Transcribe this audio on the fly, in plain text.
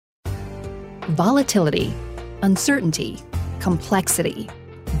volatility, uncertainty, complexity.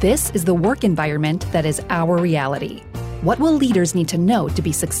 This is the work environment that is our reality. What will leaders need to know to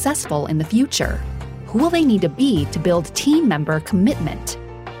be successful in the future? Who will they need to be to build team member commitment?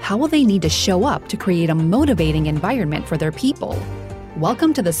 How will they need to show up to create a motivating environment for their people?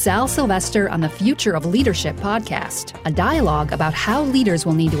 Welcome to the Sal Silvester on the Future of Leadership podcast, a dialogue about how leaders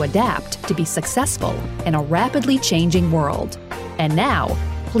will need to adapt to be successful in a rapidly changing world. And now,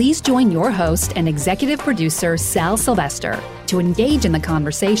 please join your host and executive producer, Sal Silvester, to engage in the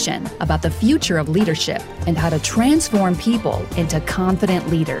conversation about the future of leadership and how to transform people into confident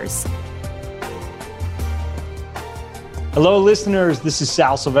leaders. Hello, listeners. This is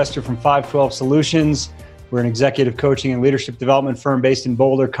Sal Silvester from 512 Solutions. We're an executive coaching and leadership development firm based in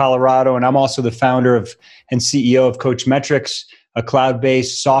Boulder, Colorado, and I'm also the founder of and CEO of Coachmetrics, a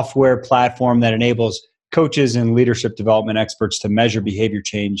cloud-based software platform that enables coaches and leadership development experts to measure behavior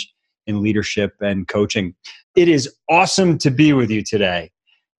change in leadership and coaching. It is awesome to be with you today.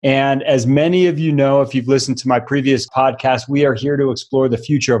 And as many of you know, if you've listened to my previous podcast, we are here to explore the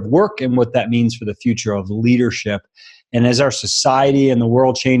future of work and what that means for the future of leadership. And as our society and the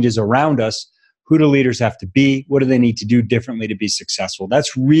world changes around us, who do leaders have to be? What do they need to do differently to be successful?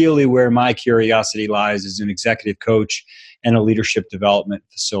 That's really where my curiosity lies as an executive coach and a leadership development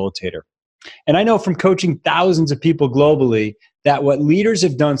facilitator. And I know from coaching thousands of people globally that what leaders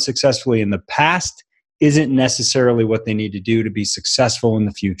have done successfully in the past isn't necessarily what they need to do to be successful in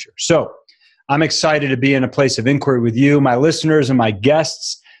the future. So I'm excited to be in a place of inquiry with you, my listeners, and my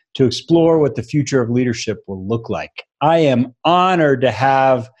guests to explore what the future of leadership will look like. I am honored to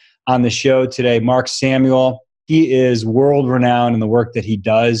have on the show today Mark Samuel. He is world-renowned in the work that he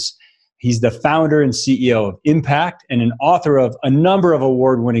does. He's the founder and CEO of Impact and an author of a number of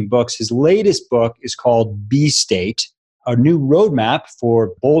award-winning books. His latest book is called B State, a new roadmap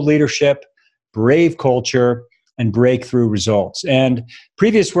for bold leadership, brave culture, and breakthrough results. And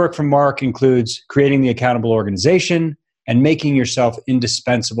previous work from Mark includes Creating the Accountable Organization and Making Yourself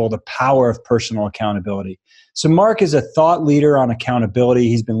Indispensable, the Power of Personal Accountability. So Mark is a thought leader on accountability.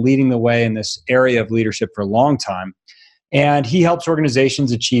 He's been leading the way in this area of leadership for a long time. And he helps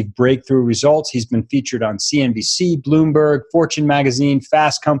organizations achieve breakthrough results. He's been featured on CNBC, Bloomberg, Fortune Magazine,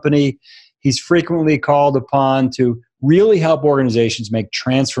 Fast Company. He's frequently called upon to really help organizations make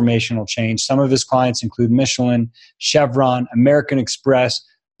transformational change. Some of his clients include Michelin, Chevron, American Express,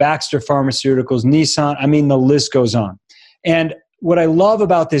 Baxter Pharmaceuticals, Nissan. I mean, the list goes on. And what I love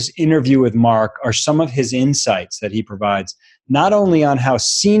about this interview with Mark are some of his insights that he provides, not only on how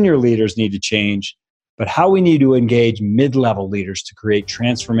senior leaders need to change, but how we need to engage mid-level leaders to create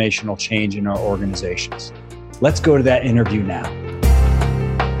transformational change in our organizations. Let's go to that interview now.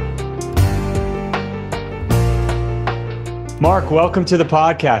 Mark, welcome to the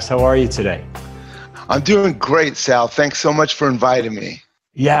podcast. How are you today? I'm doing great, Sal. Thanks so much for inviting me.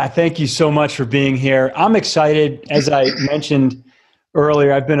 Yeah, thank you so much for being here. I'm excited. As I mentioned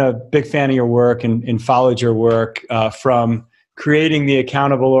earlier, I've been a big fan of your work and followed your work from creating the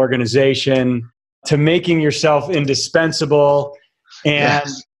accountable organization to making yourself indispensable. And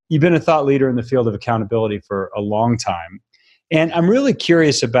yes, you've been a thought leader in the field of accountability for a long time. And I'm really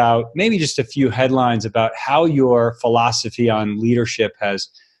curious about maybe just a few headlines about how your philosophy on leadership has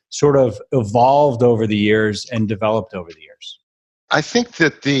sort of evolved over the years and developed over the years. I think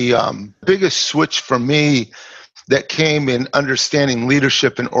that the biggest switch for me that came in understanding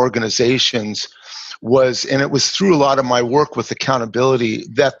leadership in organizations was, and it was through a lot of my work with accountability,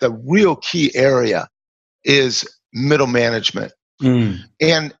 that the real key area is middle management.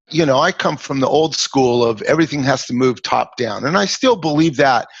 And, you know, I come from the old school of everything has to move top down. And I still believe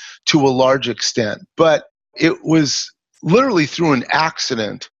that to a large extent. But it was literally through an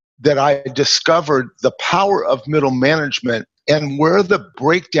accident that I discovered the power of middle management and where the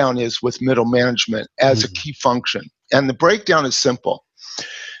breakdown is with middle management as a key function. And the breakdown is simple.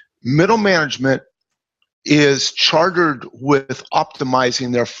 Middle management is chartered with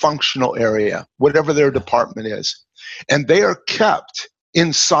optimizing their functional area, whatever their department is. And they are kept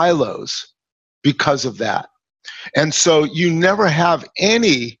in silos because of that. And so you never have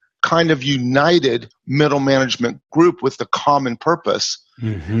any kind of united middle management group with the common purpose.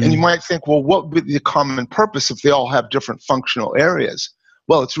 And you might think, well, what would be the common purpose if they all have different functional areas?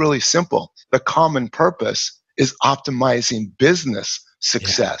 Well, it's really simple. The common purpose is optimizing business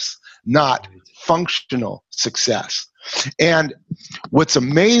success, not functional success. And what's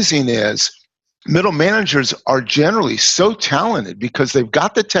amazing is middle managers are generally so talented because they've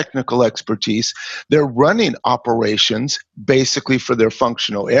got the technical expertise. They're running operations basically for their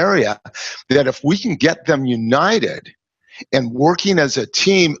functional area, that if we can get them united and working as a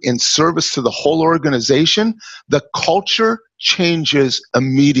team in service to the whole organization, the culture changes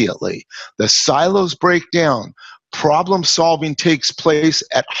immediately. The silos break down. Problem solving takes place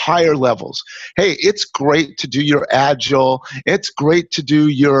at higher levels. Hey, it's great to do your agile. It's great to do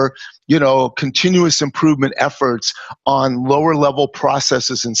your, continuous improvement efforts on lower level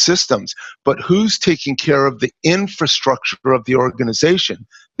processes and systems. But who's taking care of the infrastructure of the organization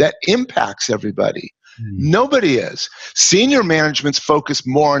that impacts everybody? Nobody is. Senior management's focused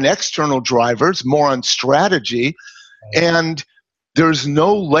more on external drivers, more on strategy, and there's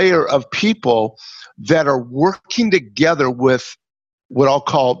no layer of people that are working together with what I'll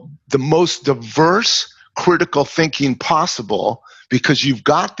call the most diverse critical thinking possible, because you've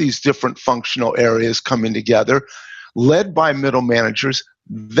got these different functional areas coming together, led by middle managers.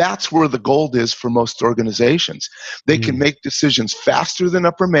 That's where the gold is for most organizations. They can make decisions faster than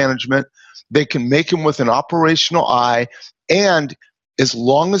upper management. They can make them with an operational eye. And as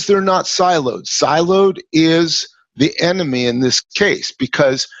long as they're not siloed is the enemy in this case,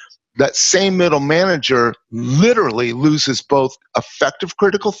 because that same middle manager literally loses both effective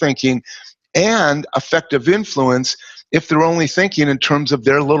critical thinking and effective influence if they're only thinking in terms of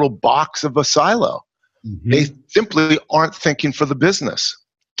their little box of a silo. They simply aren't thinking for the business.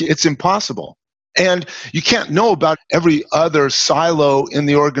 It's impossible. And you can't know about every other silo in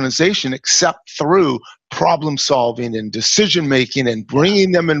the organization except through problem solving and decision making and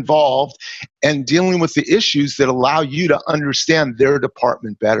bringing them involved and dealing with the issues that allow you to understand their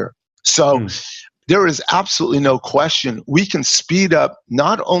department better. So there is absolutely no question we can speed up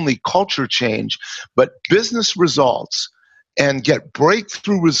not only culture change, but business results and get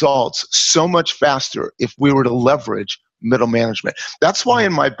breakthrough results so much faster if we were to leverage middle management. That's why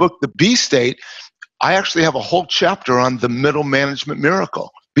in my book, The B State, I actually have a whole chapter on the middle management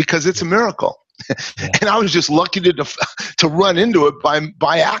miracle, because it's a miracle. And I was just lucky to run into it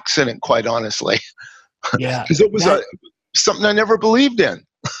by accident, quite honestly. Yeah. Because it was something I never believed in.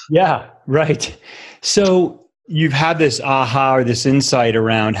 Yeah, right. So you've had this aha or this insight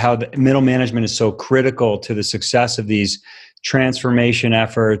around how the middle management is so critical to the success of these transformation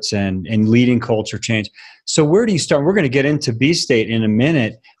efforts and leading culture change. So where do you start? We're going to get into B State in a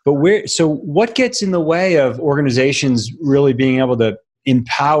minute, but what gets in the way of organizations really being able to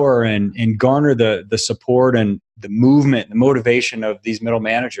empower and garner the support and the movement, the motivation of these middle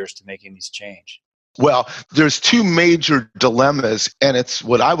managers to making these change? Well, there's two major dilemmas, and it's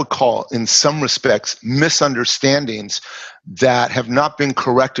what I would call, in some respects, misunderstandings that have not been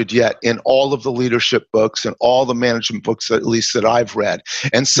corrected yet in all of the leadership books and all the management books, at least that I've read.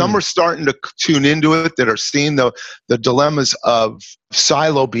 And some are starting to tune into it, that are seeing the dilemmas of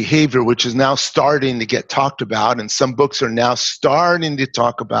silo behavior, which is now starting to get talked about. And some books are now starting to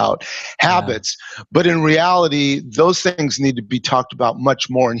talk about habits. Yeah. But in reality, those things need to be talked about much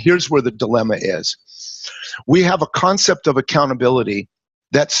more. And here's where the dilemma is. We have a concept of accountability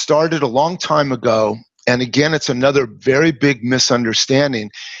that started a long time ago. And again, it's another very big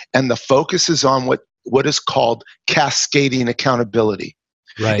misunderstanding. And the focus is on what is called cascading accountability.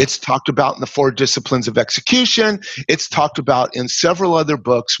 Right. It's talked about in the 4 disciplines of execution. It's talked about in several other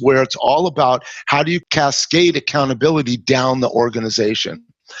books where it's all about how do you cascade accountability down the organization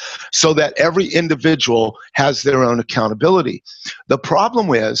so that every individual has their own accountability. The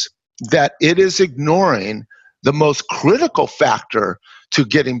problem is that it is ignoring the most critical factor to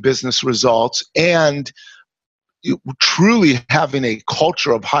getting business results and truly having a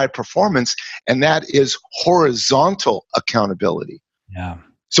culture of high performance, and that is horizontal accountability. Yeah.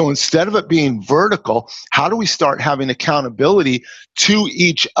 So instead of it being vertical, how do we start having accountability to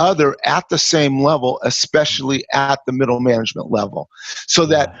each other at the same level, especially at the middle management level, so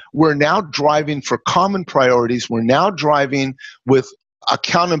that we're now driving for common priorities. We're now driving with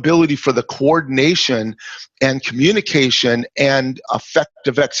accountability for the coordination and communication and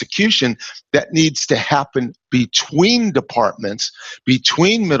effective execution that needs to happen between departments,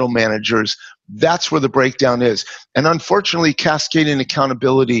 between middle managers. That's where the breakdown is. And unfortunately, cascading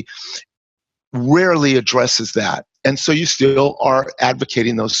accountability rarely addresses that. And so you still are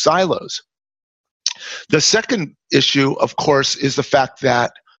advocating those silos. The second issue, of course, is the fact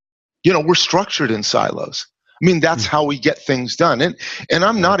that, we're structured in silos. I mean, that's how we get things done. And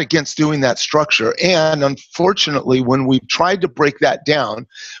I'm not against doing that structure. And unfortunately, when we've tried to break that down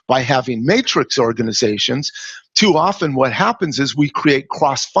by having matrix organizations, too often what happens is we create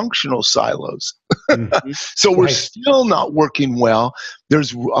cross-functional silos. So we're still not working well.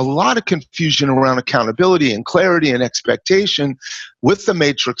 There's a lot of confusion around accountability and clarity and expectation with the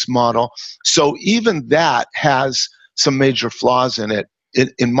matrix model. So even that has some major flaws in it.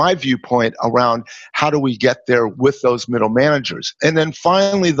 in my viewpoint, around how do we get there with those middle managers. And then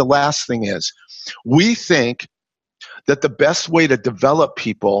finally, the last thing is, we think that the best way to develop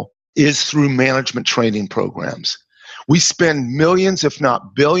people is through management training programs. We spend millions, if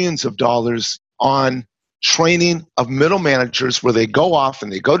not billions of dollars on training of middle managers, where they go off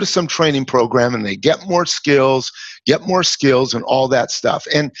and they go to some training program and they get more skills and all that stuff.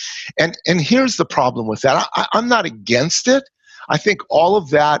 And here's the problem with that. I'm not against it. I think all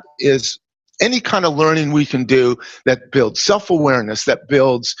of that is any kind of learning we can do that builds self-awareness, that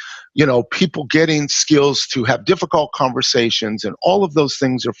builds, people getting skills to have difficult conversations, and all of those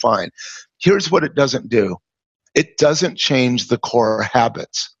things are fine. Here's what it doesn't do. It doesn't change the core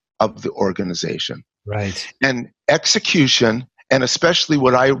habits of the organization. Right. And execution, and especially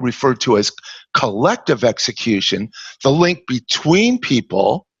what I refer to as collective execution, the link between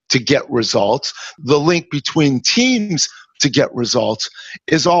people to get results, the link between teams to get results,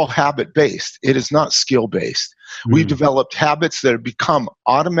 is all habit-based. It is not skill-based. We've developed habits that have become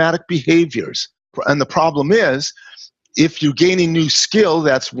automatic behaviors. And the problem is, if you're gaining new skill,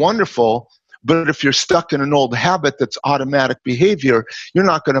 that's wonderful. But if you're stuck in an old habit that's automatic behavior, you're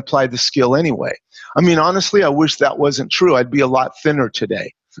not going to apply the skill anyway. I mean, honestly, I wish that wasn't true. I'd be a lot thinner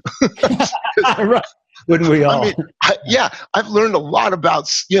today. Right. Wouldn't we all? I mean, I've learned a lot about,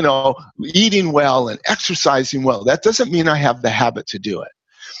 eating well and exercising well. That doesn't mean I have the habit to do it.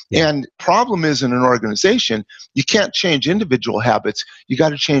 Yeah. And problem is, in an organization, you can't change individual habits. You got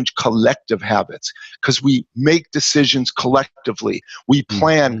to change collective habits, because we make decisions collectively. We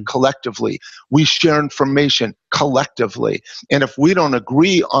plan collectively. We share information collectively. And if we don't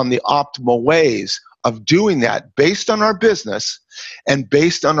agree on the optimal ways of doing that based on our business and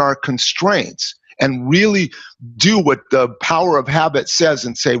based on our constraints, and really do what the power of habit says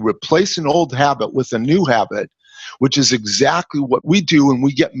and say, replace an old habit with a new habit, which is exactly what we do when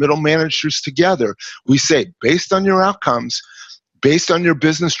we get middle managers together. We say, based on your outcomes, based on your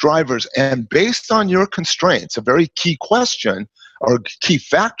business drivers, and based on your constraints, a very key question or key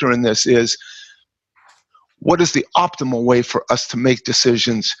factor in this is, what is the optimal way for us to make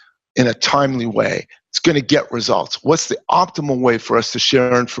decisions in a timely way? It's going to get results. What's the optimal way for us to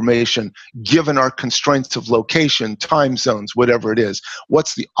share information given our constraints of location, time zones, whatever it is?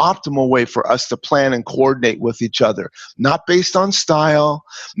 What's the optimal way for us to plan and coordinate with each other? Not based on style,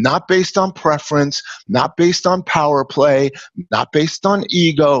 not based on preference, not based on power play, not based on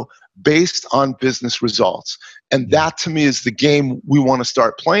ego, based on business results. And that, to me, is the game we want to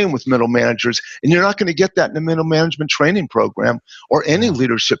start playing with middle managers. And you're not going to get that in a middle management training program or any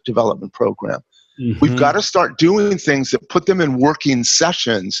leadership development program. We've got to start doing things that put them in working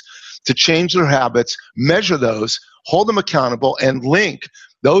sessions to change their habits, measure those, hold them accountable, and link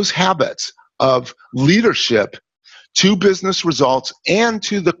those habits of leadership to business results and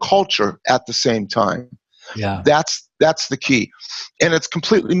to the culture at the same time. Yeah. That's the key. And it's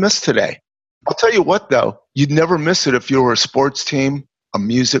completely missed today. I'll tell you what, though, you'd never miss it if you were a sports team, a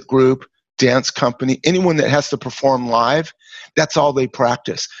music group, dance company, anyone that has to perform live. That's all they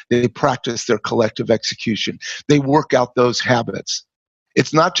practice. They practice their collective execution. They work out those habits.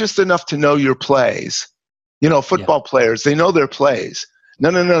 It's not just enough to know your plays. Football players, they know their plays.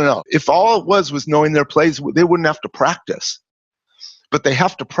 No. If all it was knowing their plays, they wouldn't have to practice. But they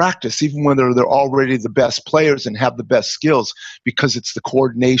have to practice even when they're already the best players and have the best skills, because it's the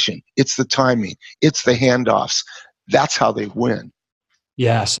coordination, it's the timing, it's the handoffs. That's how they win.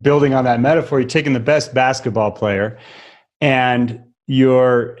 Yes. Building on that metaphor, you're taking the best basketball player and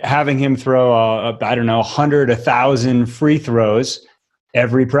you're having him throw 100, 1,000 free throws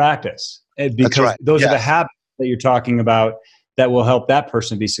every practice. Because those are the habits that you're talking about that will help that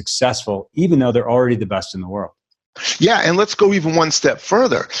person be successful, even though they're already the best in the world. Yeah, and let's go even one step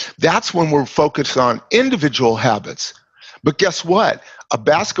further. That's when we're focused on individual habits. But guess what? A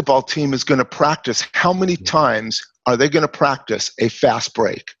basketball team is going to practice. How many times are they going to practice a fast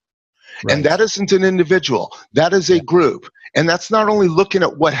break? Right. And that isn't an individual. That is a group. And that's not only looking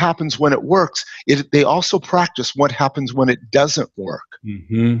at what happens when it works, they also practice what happens when it doesn't work.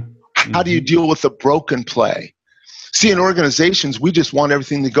 How do you deal with a broken play? See, in organizations, we just want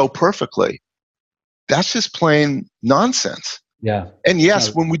everything to go perfectly. That's just plain nonsense. Yeah. And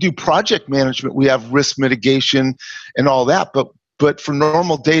yes, when we do project management, we have risk mitigation and all that. But for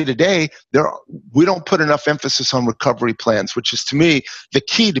normal day-to-day, we don't put enough emphasis on recovery plans, which is, to me, the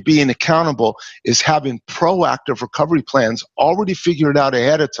key to being accountable is having proactive recovery plans already figured out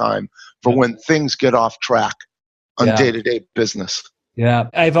ahead of time for when things get off track on day-to-day business. Yeah.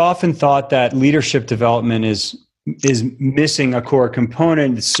 I've often thought that leadership development is missing a core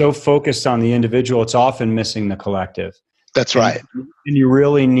component. It's so focused on the individual, it's often missing the collective. That's right. And you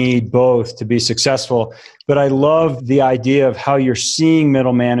really need both to be successful. But I love the idea of how you're seeing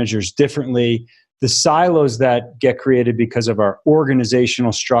middle managers differently, the silos that get created because of our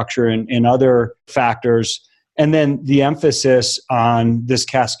organizational structure and other factors, and then the emphasis on this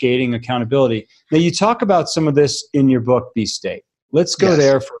cascading accountability. Now, you talk about some of this in your book, Be State. Let's go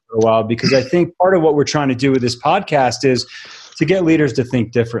there for a while, because I think part of what we're trying to do with this podcast is to get leaders to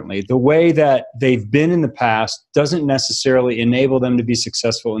think differently. The way that they've been in the past doesn't necessarily enable them to be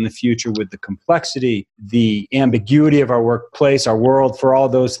successful in the future with the complexity, the ambiguity of our workplace, our world, for all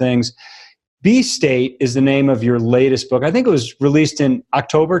those things. Be State is the name of your latest book. I think it was released in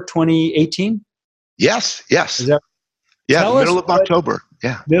October 2018. Yes. The Middle of October.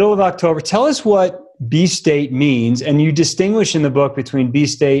 Yeah. Middle of October. Tell us what B State means. And you distinguish in the book between B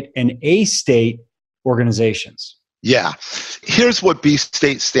State and A State organizations. Yeah. Here's what B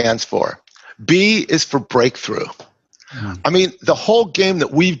State stands for. B is for breakthrough. I mean, the whole game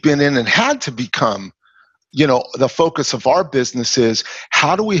that we've been in and had to become, the focus of our business is,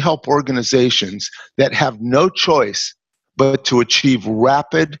 how do we help organizations that have no choice but to achieve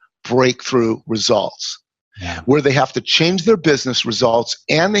rapid breakthrough results, where they have to change their business results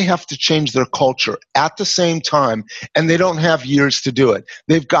and they have to change their culture at the same time, and they don't have years to do it.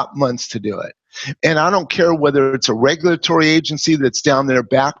 They've got months to do it. And I don't care whether it's a regulatory agency that's down their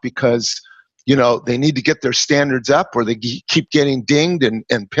back because, they need to get their standards up, or they keep getting dinged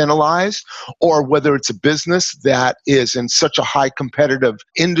and penalized, or whether it's a business that is in such a high competitive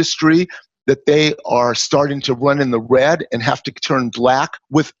industry that they are starting to run in the red and have to turn black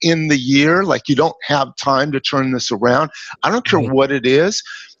within the year. Like, you don't have time to turn this around. I don't care what it is.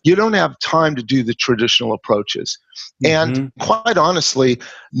 You don't have time to do the traditional approaches. And quite honestly,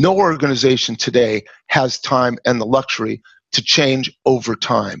 no organization today has time and the luxury to change over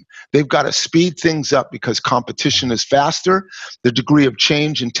time. They've got to speed things up because competition is faster. The degree of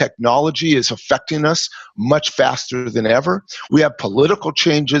change in technology is affecting us much faster than ever. We have political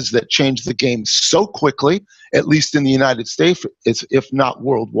changes that change the game so quickly, at least in the United States, if not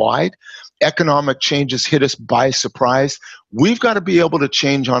worldwide. Economic changes hit us by surprise. We've got to be able to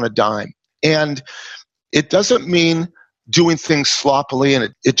change on a dime. And it doesn't mean doing things sloppily,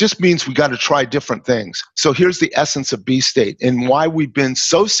 and it just means we got to try different things. So here's the essence of B State and why we've been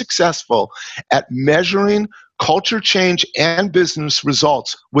so successful at measuring culture change and business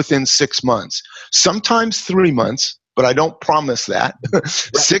results within 6 months. Sometimes 3 months, but I don't promise that.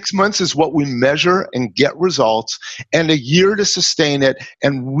 6 months is what we measure and get results, and a year to sustain it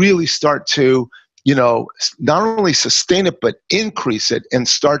and really start to, not only sustain it, but increase it and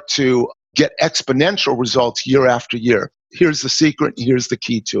start to get exponential results year after year. Here's the secret. Here's the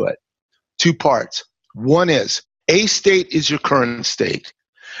key to it. 2 parts. One is, A State is your current state.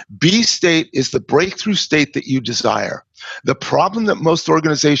 B State is the breakthrough state that you desire. The problem that most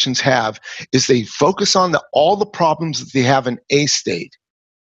organizations have is they focus on all the problems that they have in A State,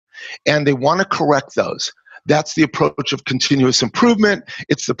 and they want to correct those. That's the approach of continuous improvement.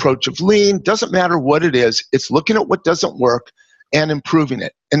 It's the approach of lean. Doesn't matter what it is. It's looking at what doesn't work and improving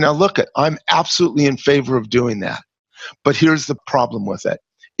it. And now I'm absolutely in favor of doing that. But here's the problem with it.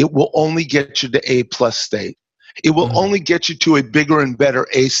 It will only get you to A+ state. It will only get you to a bigger and better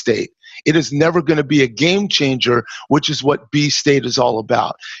A State. It is never going to be a game changer, which is what B State is all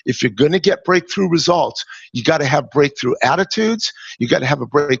about. If you're going to get breakthrough results, you got to have breakthrough attitudes, you got to have a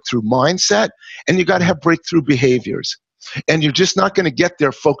breakthrough mindset, and you got to have breakthrough behaviors. And you're just not going to get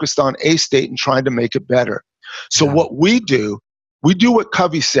there focused on A State and trying to make it better. So what we do what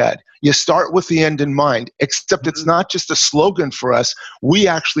Covey said. You start with the end in mind, except it's not just a slogan for us. We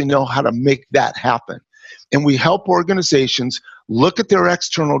actually know how to make that happen. And we help organizations look at their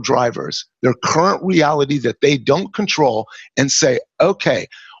external drivers, their current reality that they don't control, and say, okay,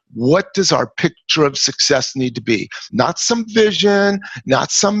 what does our picture of success need to be? Not some vision, not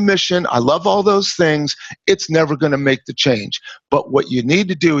some mission. I love all those things. It's never going to make the change. But what you need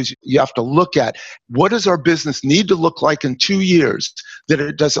to do is you have to look at, what does our business need to look like in 2 years that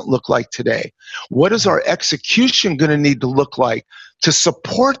it doesn't look like today? What is our execution going to need to look like to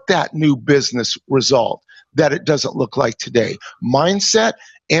support that new business result that it doesn't look like today? Mindset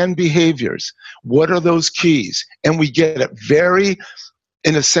and behaviors. What are those keys? And we get it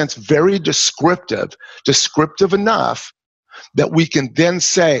in a sense, very descriptive enough that we can then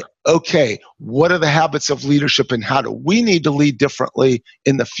say, okay, what are the habits of leadership and how do we need to lead differently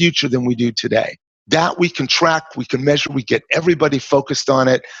in the future than we do today? That we can track, we can measure, we get everybody focused on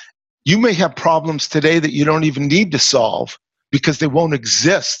it. You may have problems today that you don't even need to solve because they won't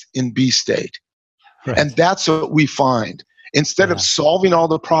exist in B State. Right. And that's what we find. Instead of solving all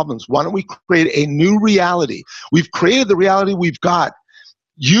the problems, why don't we create a new reality? We've created the reality we've got,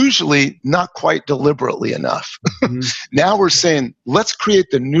 usually not quite deliberately enough. Now we're saying, let's create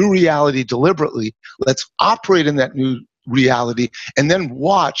the new reality deliberately. Let's operate in that new reality and then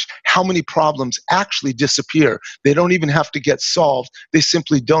watch how many problems actually disappear. They don't even have to get solved. They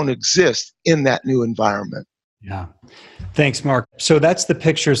simply don't exist in that new environment. Yeah. Thanks, Mark. So that's the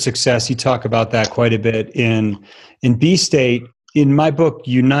picture of success. You talk about that quite a bit in B State. In my book,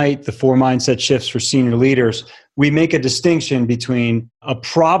 Unite, the 4 Mindset Shifts for Senior Leaders, we make a distinction between a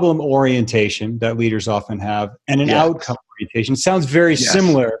problem orientation that leaders often have and an outcome orientation. Sounds very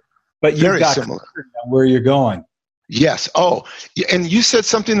similar, but you've got where you're going. Yes. Oh, and you said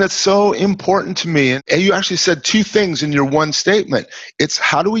something that's so important to me. And you actually said 2 things in your one statement. It's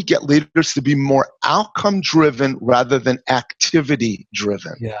how do we get leaders to be more outcome driven rather than activity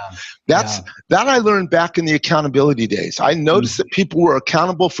driven? That I learned back in the accountability days. I noticed that people were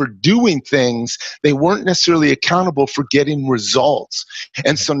accountable for doing things. They weren't necessarily accountable for getting results.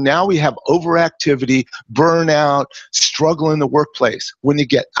 And so now we have overactivity, burnout, struggle in the workplace. When you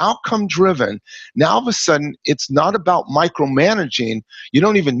get outcome driven, now all of a sudden it's not about micromanaging. You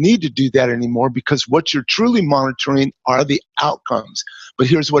don't even need to do that anymore because what you're truly monitoring are the outcomes. But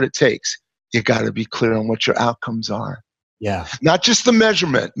here's what it takes. You got to be clear on what your outcomes are. Yeah. Not just the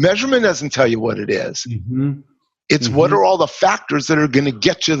measurement. Measurement doesn't tell you what it is. It's what are all the factors that are going to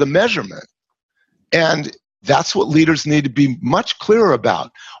get you the measurement. And that's what leaders need to be much clearer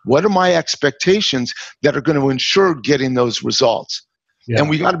about. What are my expectations that are going to ensure getting those results? And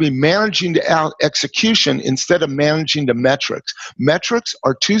we got to be managing to execution instead of managing to metrics. Metrics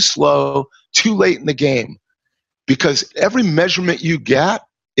are too slow, too late in the game, because every measurement you get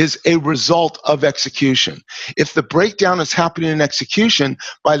is a result of execution. If the breakdown is happening in execution,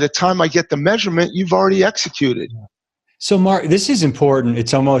 by the time I get the measurement, you've already executed. So, Mark, this is important.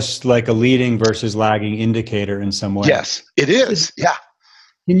 It's almost like a leading versus lagging indicator in some way. Yes, it is. Yeah.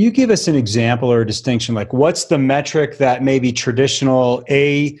 Can you give us an example or a distinction? Like, what's the metric that maybe traditional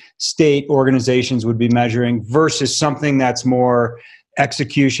A-state organizations would be measuring versus something that's more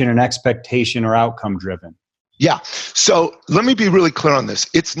execution and expectation or outcome driven? Yeah. So let me be really clear on this.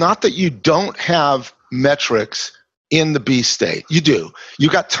 It's not that you don't have metrics in the B state. You do. You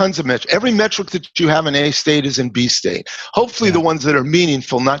got tons of metrics. Every metric that you have in A state is in B state. Hopefully the ones that are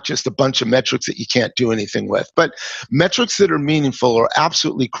meaningful, not just a bunch of metrics that you can't do anything with, but metrics that are meaningful are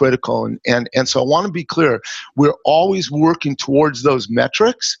absolutely critical. And so I want to be clear, we're always working towards those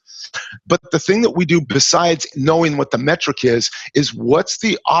metrics. But the thing that we do besides knowing what the metric is what's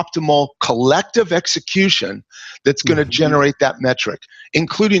the optimal collective execution that's going to generate that metric,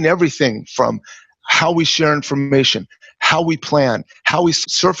 including everything from how we share information, how we plan, how we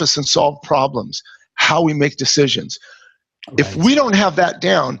surface and solve problems, how we make decisions. Right. If we don't have that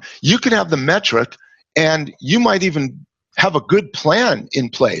down, you can have the metric and you might even have a good plan in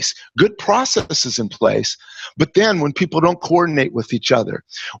place, good processes in place. But then when people don't coordinate with each other,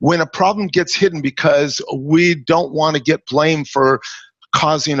 when a problem gets hidden because we don't want to get blamed for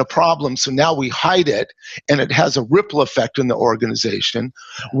causing a problem, so now we hide it and it has a ripple effect in the organization.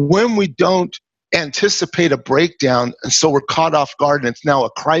 When we don't anticipate a breakdown and so we're caught off guard and it's now a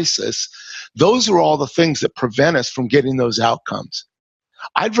crisis, those are all the things that prevent us from getting those outcomes.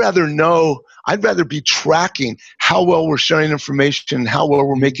 I'd rather be tracking how well we're sharing information, how well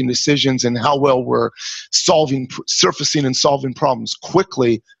we're making decisions, and how well we're surfacing and solving problems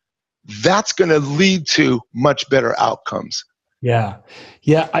quickly. That's going to lead to much better outcomes. Yeah.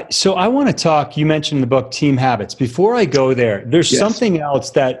 So I want to talk, you mentioned in the book, Team Habits. Before I go there, there's something else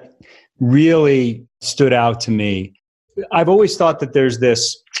that really stood out to me. I've always thought that there's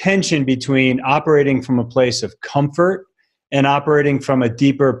this tension between operating from a place of comfort and operating from a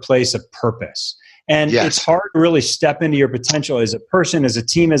deeper place of purpose. And it's hard to really step into your potential as a person, as a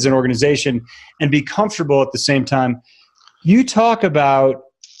team, as an organization, and be comfortable at the same time. You talk about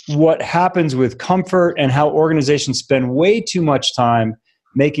what happens with comfort and how organizations spend way too much time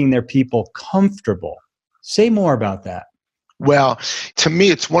making their people comfortable. Say more about that. Well, to me,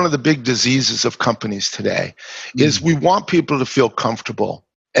 it's one of the big diseases of companies today is we want people to feel comfortable.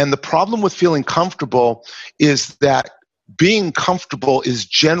 And the problem with feeling comfortable is that being comfortable is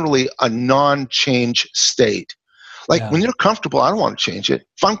generally a non-change state. Like when you're comfortable, I don't want to change it.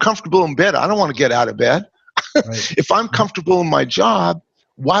 If I'm comfortable in bed, I don't want to get out of bed. Right. If I'm comfortable in my job,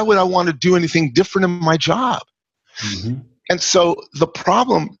 why would I want to do anything different in my job? And so the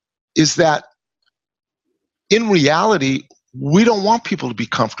problem is that in reality, we don't want people to be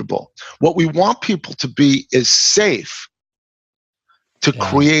comfortable. What we want people to be is safe, to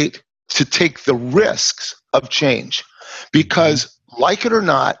create to take the risks of change because, like it or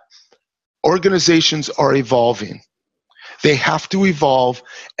not, organizations are evolving. They have to evolve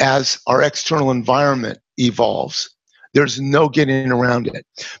as our external environment evolves. There's no getting around it.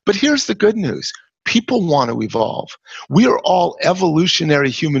 But here's the good news. People want to evolve. We are all evolutionary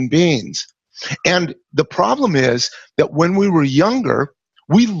human beings. And the problem is that when we were younger,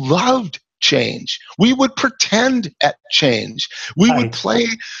 we loved change. We would pretend at change. We would play.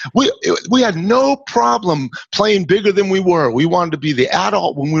 We had no problem playing bigger than we were. We wanted to be the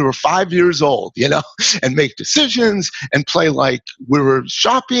adult when we were 5 years old, and make decisions and play like we were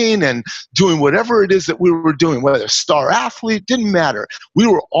shopping and doing whatever it is that we were doing, whether star athlete, didn't matter. We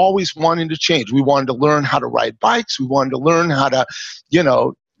were always wanting to change. We wanted to learn how to ride bikes. We wanted to learn how to,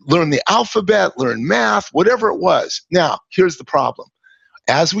 learn the alphabet, learn math, whatever it was. Now, here's the problem.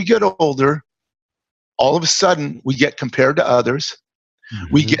 As we get older, all of a sudden we get compared to others.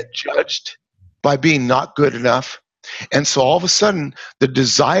 We get judged by being not good enough. And so all of a sudden, the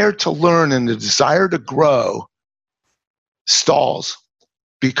desire to learn and the desire to grow stalls,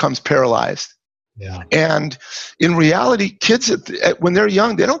 becomes paralyzed. Yeah. And in reality, kids, when they're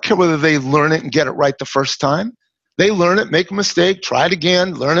young, they don't care whether they learn it and get it right the first time. They learn it, make a mistake, try it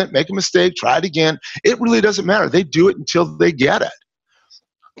again, learn it, make a mistake, try it again. It really doesn't matter. They do it until they get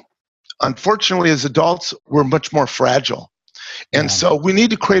it. Unfortunately, as adults, we're much more fragile. And so we need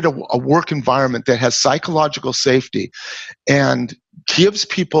to create a work environment that has psychological safety and gives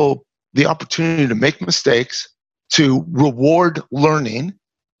people the opportunity to make mistakes, to reward learning,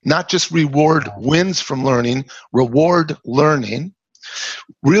 not just reward wins from learning, reward learning.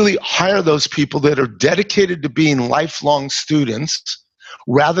 Really hire those people that are dedicated to being lifelong students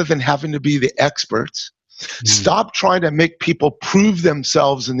rather than having to be the experts. Stop trying to make people prove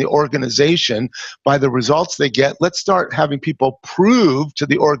themselves in the organization by the results they get. Let's start having people prove to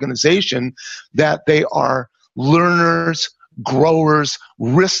the organization that they are learners, growers,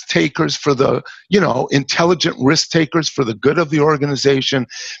 risk takers for the, intelligent risk takers for the good of the organization,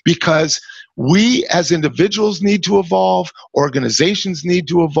 because we as individuals need to evolve, organizations need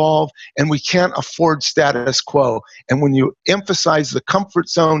to evolve, and we can't afford status quo. And when you emphasize the comfort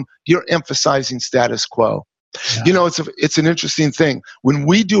zone, you're emphasizing status quo. Yeah. It's an interesting thing. When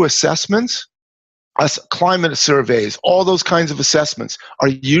we do assessments, climate surveys, all those kinds of assessments are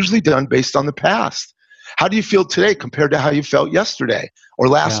usually done based on the past. How do you feel today compared to how you felt yesterday or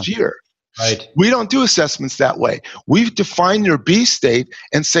last year? Right. We don't do assessments that way. We define your B state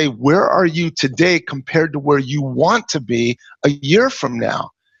and say, where are you today compared to where you want to be a year from now?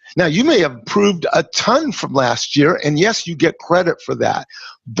 Now, you may have improved a ton from last year, and yes, you get credit for that.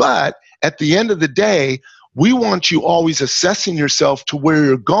 But at the end of the day, we want you always assessing yourself to where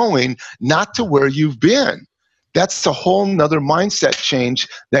you're going, not to where you've been. That's a whole nother mindset change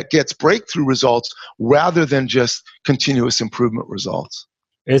that gets breakthrough results rather than just continuous improvement results.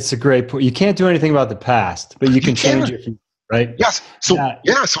 It's a great point. You can't do anything about the past, but you can change it, right? Yes. So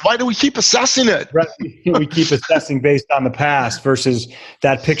so why do we keep assessing it? Right. We keep assessing based on the past versus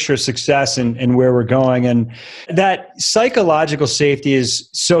that picture of success and where we're going. And that psychological safety is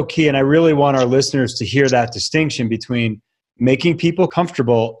so key. And I really want our listeners to hear that distinction between making people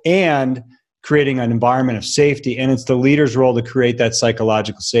comfortable and creating an environment of safety. And it's the leader's role to create that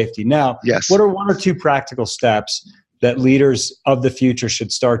psychological safety. Now, what are one or two practical steps that leaders of the future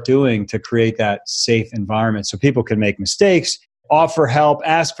should start doing to create that safe environment so people can make mistakes, offer help,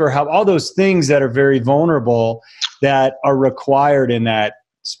 ask for help, all those things that are very vulnerable that are required in that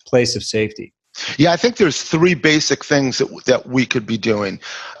place of safety? Yeah, I think there's three basic things that we could be doing.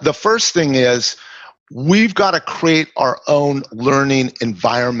 The first thing is we've got to create our own learning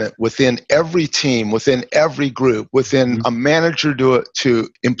environment within every team, within every group, within a manager to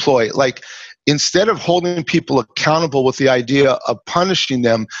employ. Like, instead of holding people accountable with the idea of punishing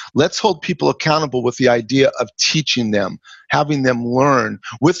them, let's hold people accountable with the idea of teaching them, having them learn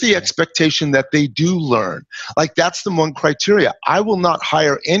with the expectation that they do learn. Like, that's the one criteria. I will not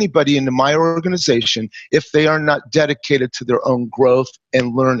hire anybody into my organization if they are not dedicated to their own growth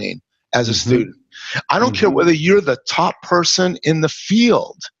and learning as a student. I don't care whether you're the top person in the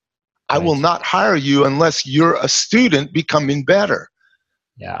field. I will not hire you unless you're a student becoming better.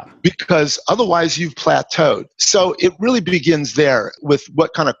 Yeah. Because otherwise you've plateaued. So it really begins there with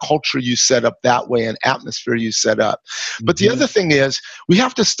what kind of culture you set up that way and atmosphere you set up. But the other thing is we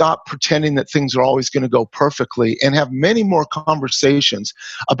have to stop pretending that things are always going to go perfectly and have many more conversations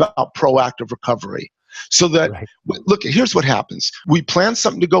about proactive recovery. So that, look, here's what happens. We plan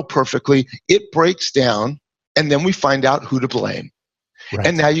something to go perfectly, it breaks down, and then we find out who to blame. Right.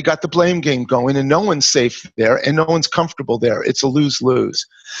 And now you got the blame game going, and no one's safe there and no one's comfortable there. It's a lose-lose.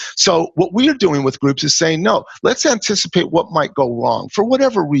 So what we are doing with groups is saying, no, let's anticipate what might go wrong for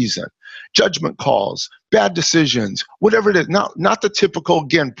whatever reason. Judgment calls, bad decisions, whatever it is. Not the typical,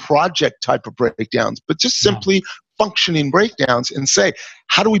 again, project type of breakdowns, but just simply functioning breakdowns, and say,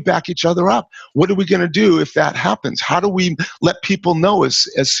 how do we back each other up? What are we going to do if that happens? How do we let people know as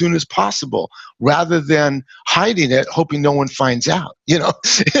soon as possible, rather than hiding it, hoping no one finds out?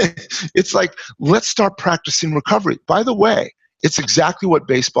 It's like, let's start practicing recovery. By the way, it's exactly what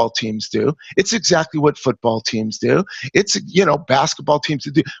baseball teams do. It's exactly what football teams do. It's, basketball teams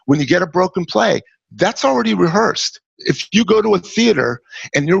do. When you get a broken play, that's already rehearsed. If you go to a theater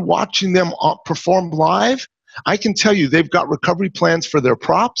and you're watching them perform live, I can tell you they've got recovery plans for their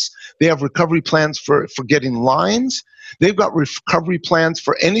props. They have recovery plans for getting lines. They've got recovery plans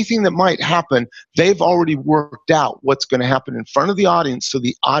for anything that might happen. They've already worked out what's going to happen in front of the audience, so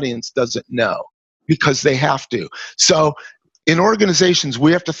the audience doesn't know, because they have to. So in organizations,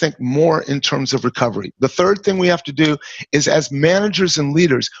 we have to think more in terms of recovery. The third thing we have to do is, as managers and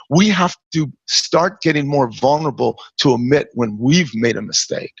leaders, we have to start getting more vulnerable to admit when we've made a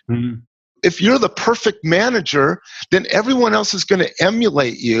mistake. Mm-hmm. If you're the perfect manager, then everyone else is going to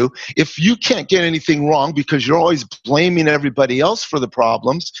emulate you. If you can't get anything wrong because you're always blaming everybody else for the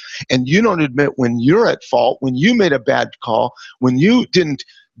problems, and you don't admit when you're at fault, when you made a bad call, when you didn't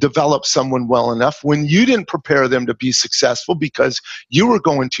develop someone well enough, when you didn't prepare them to be successful because you were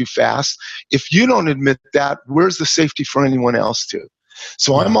going too fast, if you don't admit that, where's the safety for anyone else to?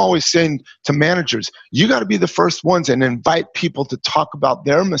 So I'm always saying to managers, you got to be the first ones and invite people to talk about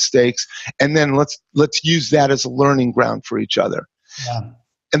their mistakes, and then let's use that as a learning ground for each other. Yeah.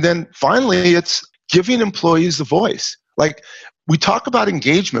 And then finally, it's giving employees a voice. Like, we talk about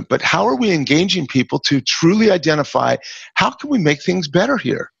engagement, but how are we engaging people to truly identify, how can we make things better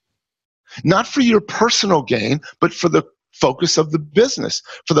here? Not for your personal gain, but for the focus of the business,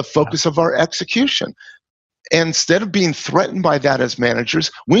 for the focus of our execution. And instead of being threatened by that as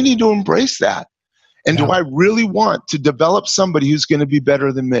managers, we need to embrace that. And do I really want to develop somebody who's going to be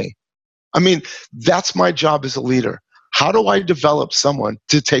better than me? I mean, that's my job as a leader. How do I develop someone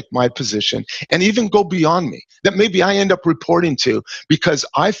to take my position and even go beyond me, that maybe I end up reporting to, because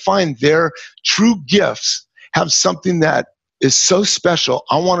I find their true gifts have something that is so special.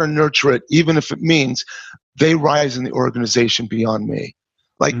 I want to nurture it, even if it means they rise in the organization beyond me.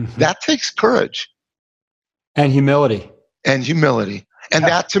 Like, that takes courage. And humility. And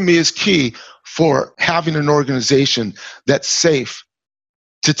that, to me, is key for having an organization that's safe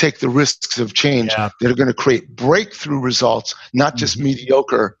to take the risks of change that are going to create breakthrough results, not just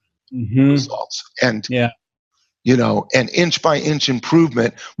mediocre results. And, and inch by inch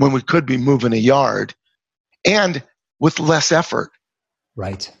improvement when we could be moving a yard, and with less effort.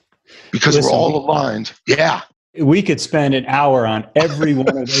 Right. Because we're all aligned. Yeah. We could spend an hour on every one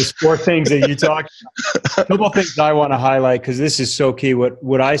of those four things that you talked about. A couple of things I want to highlight, because this is so key.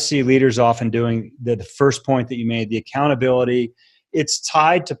 What I see leaders often doing, the first point that you made, the accountability, it's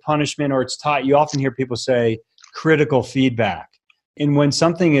tied to punishment, or you often hear people say critical feedback. And when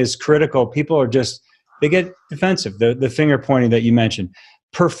something is critical, people are they get defensive, the finger pointing that you mentioned.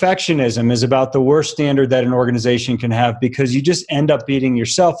 Perfectionism is about the worst standard that an organization can have, because you just end up beating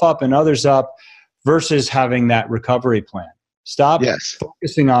yourself up and others up, versus having that recovery plan. Stop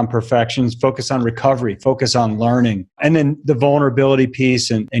focusing on perfections, focus on recovery, focus on learning. And then the vulnerability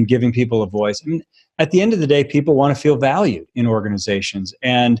piece and giving people a voice. I mean, at the end of the day, people want to feel valued in organizations.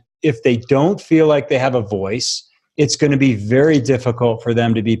 And if they don't feel like they have a voice, it's going to be very difficult for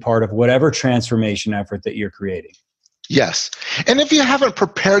them to be part of whatever transformation effort that you're creating. Yes. And if you haven't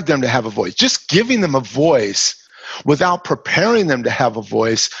prepared them to have a voice, just giving them a voice without preparing them to have a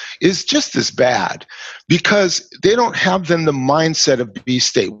voice is just as bad, because they don't have then the mindset of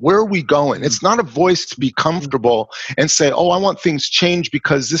B-state. Where are we going? It's not a voice to be comfortable and say, oh, I want things changed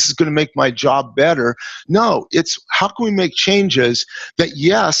because this is going to make my job better. No, it's how can we make changes that,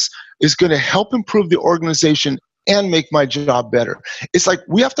 yes, is going to help improve the organization and make my job better. It's like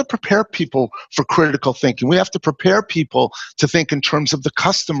we have to prepare people for critical thinking. We have to prepare people to think in terms of the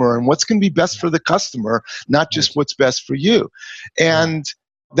customer and what's going to be best for the customer, not just what's best for you. And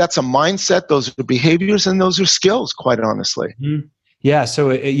that's a mindset, those are behaviors, and those are skills, quite honestly. Mm-hmm. Yeah.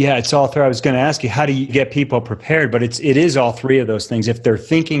 So it's all three. I was going to ask you, how do you get people prepared? But it is all three of those things. If their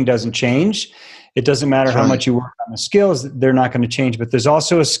thinking doesn't change, it doesn't matter how much you work on the skills, they're not going to change. But there's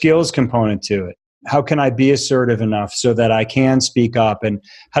also a skills component to it. How can I be assertive enough so that I can speak up? And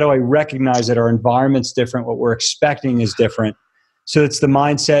how do I recognize that our environment's different, what we're expecting is different? So it's the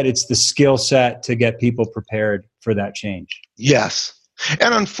mindset, it's the skill set to get people prepared for that change. Yes.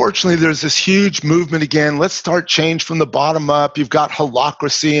 And unfortunately, there's this huge movement again. Let's start change from the bottom up. You've got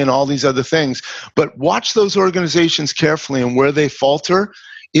holacracy and all these other things. But watch those organizations carefully, and where they falter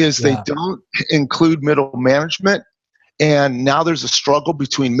is they don't include middle management. And now there's a struggle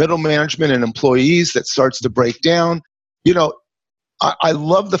between middle management and employees that starts to break down. You know, I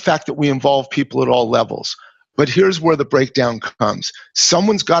love the fact that we involve people at all levels. But here's where the breakdown comes.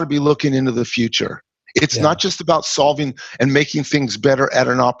 Someone's got to be looking into the future. It's not just about solving and making things better at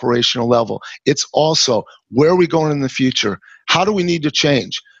an operational level. It's also, where are we going in the future? How do we need to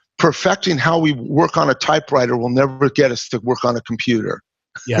change? Perfecting how we work on a typewriter will never get us to work on a computer.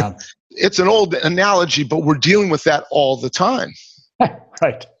 Yeah. It's an old analogy, but we're dealing with that all the time.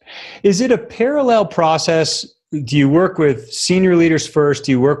 Right. Is it a parallel process? Do you work with senior leaders first?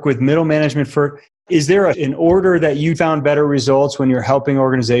 Do you work with middle management first? Is there an order that you found better results when you're helping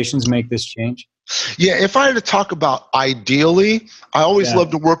organizations make this change? Yeah, if I had to talk about ideally, I always love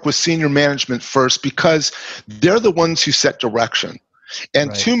to work with senior management first, because they're the ones who set direction.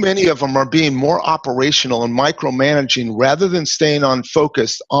 And too many of them are being more operational and micromanaging rather than staying on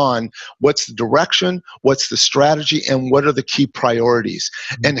focused on what's the direction, what's the strategy, and what are the key priorities.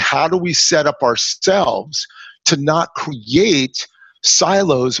 And how do we set up ourselves to not create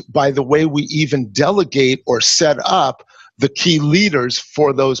silos by the way we even delegate or set up the key leaders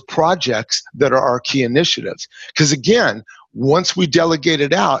for those projects that are our key initiatives. Because again, once we delegate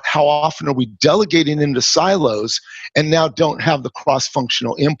it out, how often are we delegating into silos and now don't have the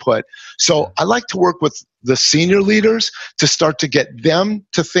cross-functional input? So I like to work with the senior leaders to start to get them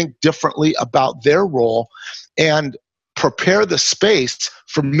to think differently about their role and prepare the space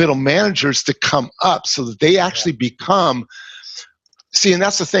for middle managers to come up so that they actually become, see, and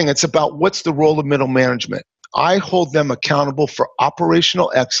that's the thing, it's about what's the role of middle management. I hold them accountable for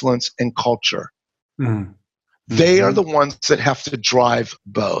operational excellence and culture. Mm-hmm. They are the ones that have to drive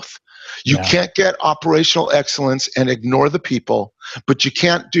both. You can't get operational excellence and ignore the people, but you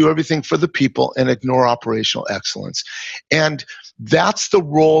can't do everything for the people and ignore operational excellence. And that's the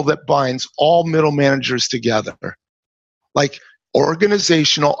role that binds all middle managers together. Like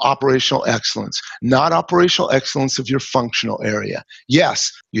organizational operational excellence, not operational excellence of your functional area. Yes,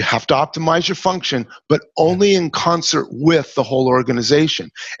 you have to optimize your function, but only in concert with the whole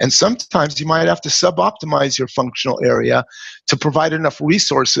organization. And sometimes you might have to sub-optimize your functional area to provide enough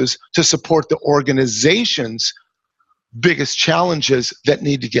resources to support the organization's biggest challenges that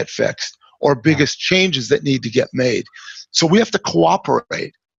need to get fixed or biggest changes that need to get made. So we have to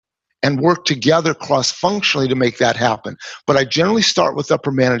cooperate and work together cross-functionally to make that happen. But I generally start with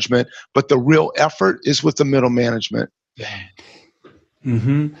upper management, but the real effort is with the middle management. Yeah.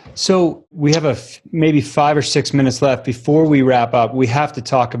 Mm-hmm. So we have maybe 5 or 6 minutes left. Before we wrap up, we have to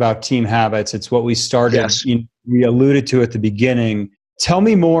talk about team habits. It's what we started. Yes. We alluded to at the beginning. Tell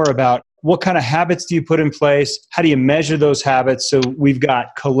me more about what kind of habits do you put in place? How do you measure those habits so we've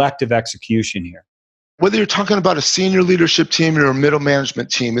got collective execution here? Whether you're talking about a senior leadership team or a middle management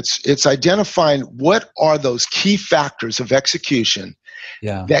team, it's identifying what are those key factors of execution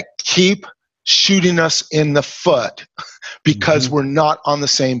that keep shooting us in the foot because we're not on the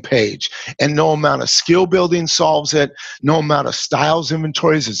same page. And no amount of skill building solves it. No amount of styles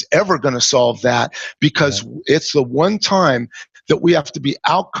inventories is ever going to solve that, because it's the one time that we have to be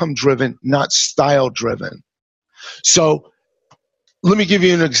outcome driven, not style driven. So let me give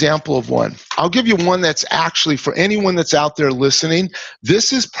you an example of one. I'll give you one that's actually, for anyone that's out there listening,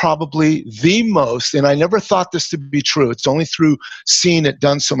 this is probably the most, and I never thought this to be true, it's only through seeing it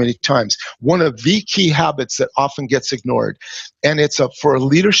done so many times, one of the key habits that often gets ignored. And it's for a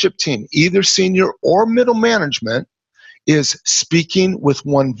leadership team, either senior or middle management, is speaking with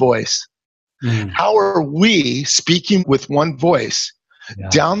one voice. How are we speaking with one voice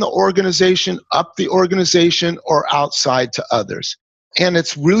down the organization, up the organization, or outside to others? And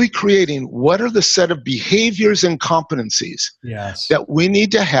it's really creating what are the set of behaviors and competencies that we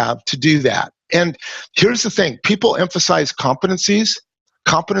need to have to do that. And here's the thing. People emphasize competencies.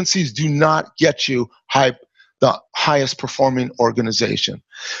 Competencies do not get you the highest performing organization,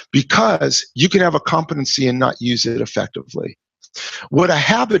 because you can have a competency and not use it effectively. What a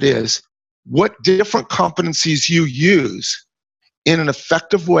habit is, what different competencies you use in an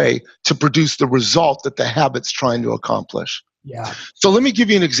effective way to produce the result that the habit's trying to accomplish. Yeah. So let me give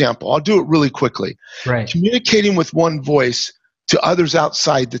you an example. I'll do it really quickly. Right. Communicating with one voice to others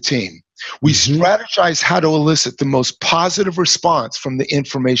outside the team. We strategize how to elicit the most positive response from the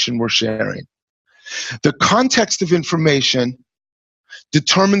information we're sharing. The context of information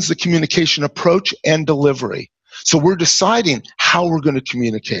determines the communication approach and delivery. So we're deciding how we're going to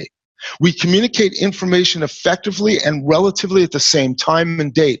communicate. We communicate information effectively and relatively at the same time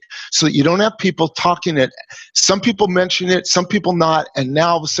and date so that you don't have people talking it. Some people mention it, some people not, and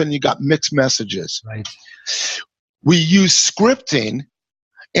now all of a sudden you got mixed messages. Right. We use scripting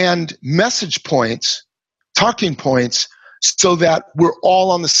and message points, talking points, so that we're all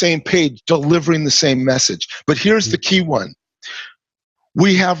on the same page, delivering the same message. But here's the key one.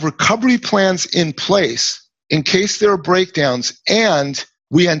 We have recovery plans in place in case there are breakdowns, and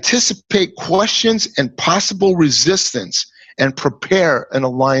we anticipate questions and possible resistance and prepare an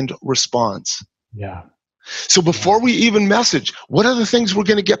aligned response. Yeah. So before we even message, what are the things we're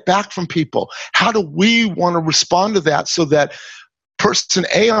going to get back from people? How do we want to respond to that so that person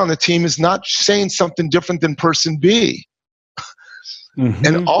A on the team is not saying something different than person B? Mm-hmm.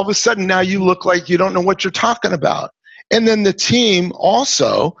 And all of a sudden now you look like you don't know what you're talking about. And then the team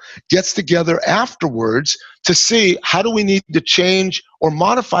also gets together afterwards to see how do we need to change or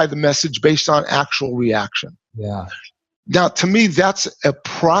modify the message based on actual reaction. Yeah. Now, to me, that's a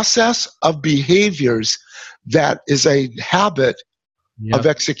process of behaviors that is a habit of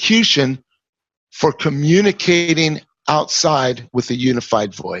execution for communicating outside with a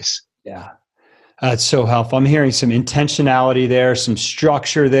unified voice. Yeah. That's so helpful. I'm hearing some intentionality there, some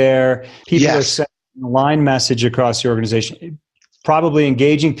structure there. People are sending a line message across the organization, probably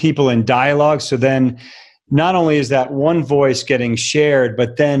engaging people in dialogue. So then not only is that one voice getting shared,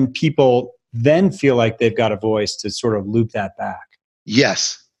 but then people then feel like they've got a voice to sort of loop that back.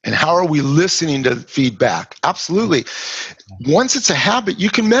 Yes. And how are we listening to feedback? Absolutely. Once it's a habit,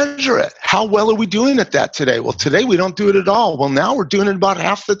 you can measure it. How well are we doing at that today? Well, today we don't do it at all. Well, now we're doing it about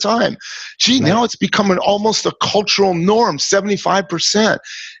half the time. Now it's becoming almost a cultural norm, 75%.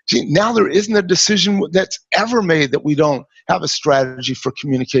 Now there isn't a decision that's ever made that we don't have a strategy for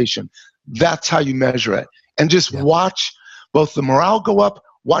communication. That's how you measure it. And just watch both the morale go up,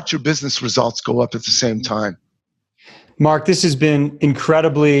 watch your business results go up at the same time. Mark, this has been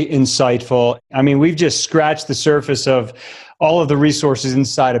incredibly insightful. I mean, we've just scratched the surface of all of the resources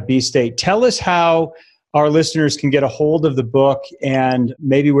inside of B-State. Tell us how our listeners can get a hold of the book and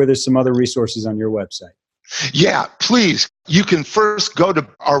maybe where there's some other resources on your website. Yeah, please. You can first go to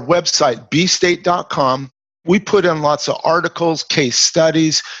our website, bstate.com. We put in lots of articles, case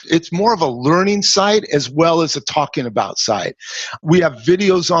studies. It's more of a learning site as well as a talking about site. We have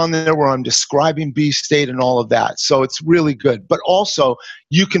videos on there where I'm describing B-State and all of that. So it's really good. But also,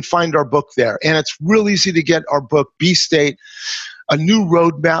 you can find our book there. And it's real easy to get our book, B-State, A New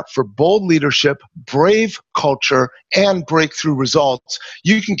Roadmap for Bold Leadership, Brave Culture, and Breakthrough Results.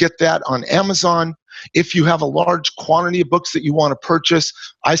 You can get that on Amazon. If you have a large quantity of books that you want to purchase,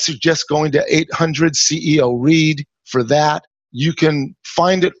 I suggest going to 800 CEO Read for that. You can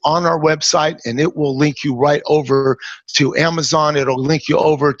find it on our website, and it will link you right over to Amazon. It'll link you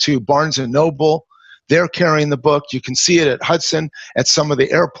over to Barnes & Noble. They're carrying the book. You can see it at Hudson, at some of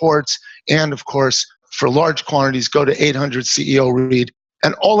the airports. And, of course, for large quantities, go to 800 CEO Read.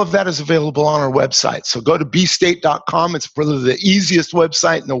 And all of that is available on our website. So go to bstate.com. It's probably the easiest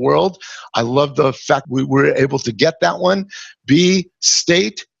website in the world. I love the fact we were able to get that one,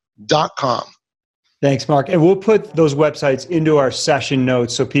 bstate.com. Thanks, Mark. And we'll put those websites into our session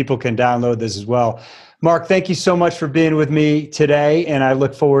notes so people can download this as well. Mark, thank you so much for being with me today. And I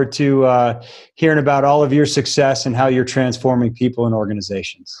look forward to hearing about all of your success and how you're transforming people and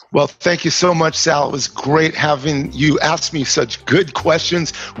organizations. Well, thank you so much, Sal. It was great having you ask me such good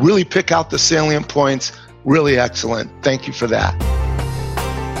questions, really pick out the salient points. Really excellent. Thank you for that.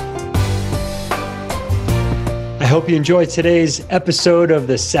 I hope you enjoyed today's episode of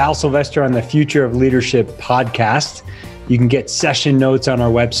the Sal Silvester on the Future of Leadership podcast. You can get session notes on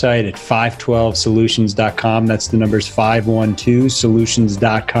our website at 512solutions.com. That's the numbers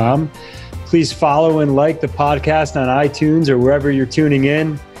 512solutions.com. Please follow and like the podcast on iTunes or wherever you're tuning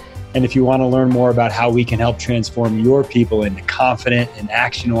in. And if you want to learn more about how we can help transform your people into confident and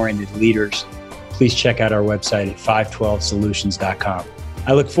action-oriented leaders, please check out our website at 512solutions.com.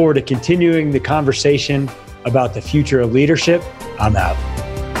 I look forward to continuing the conversation about the future of leadership. I'm out.